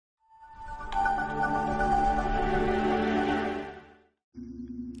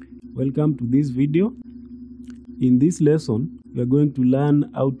Welcome to this video. In this lesson, we are going to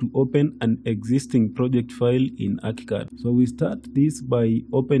learn how to open an existing project file in ArchiCAD. So we start this by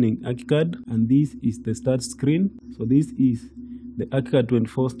opening ArchiCAD, and this is the start screen. So this is the ArchiCAD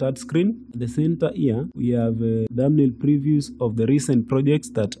 24 start screen. At the center here, we have thumbnail previews of the recent projects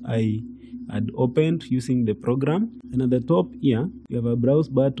that I had opened using the program. And at the top here, we have a browse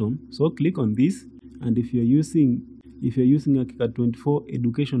button. So click on this, and if you're using ArchiCAD 24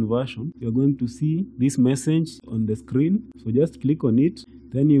 education version, you're going to see this message on the screen. So just click on it.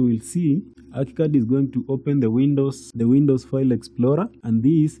 Then you will see ArchiCAD is going to open the Windows File Explorer, and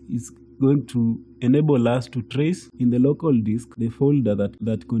this is going to enable us to trace in the local disk the folder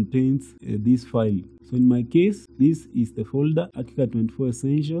that contains this file. So in my case, this is the folder ArchiCAD 24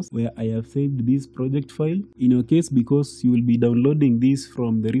 Essentials, where I have saved this project file. In your case, because you will be downloading this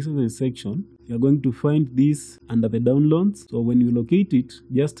from the resources section, you are going to find this under the downloads. So when you locate it,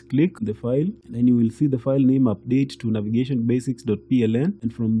 just click the file, then you will see the file name update to navigationbasics.pln,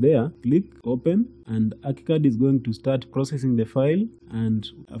 and from there click open, and ArchiCAD is going to start processing the file, and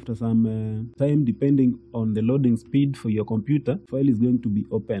after some time, depending on the loading speed for your computer, the file is going to be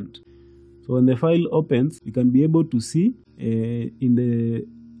opened. So when the file opens, you can be able to see in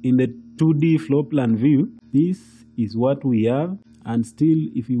the 2D floor plan view, this is what we have. And still,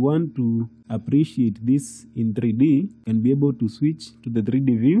 if you want to appreciate this in 3D, you can be able to switch to the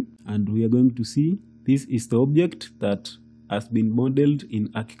 3D view, and we are going to see this is the object that has been modeled in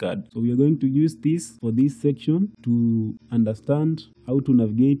ArchiCAD. So we are going to use this for this section to understand how to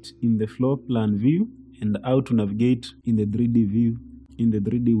navigate in the floor plan view and how to navigate in the 3D view, in the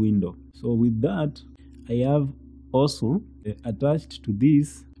 3D window. So with that, I have also attached to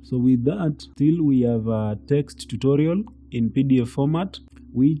this. So with that, still we have a text tutorial in PDF format,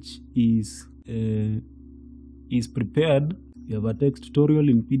 which is prepared. We have a text tutorial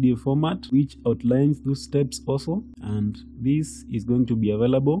in PDF format which outlines those steps also, and this is going to be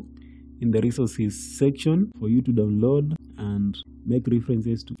available in the resources section for you to download and make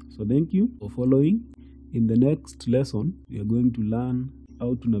references to. So thank you for following. In the next lesson, we are going to learn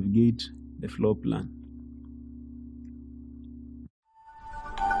how to navigate the floor plan.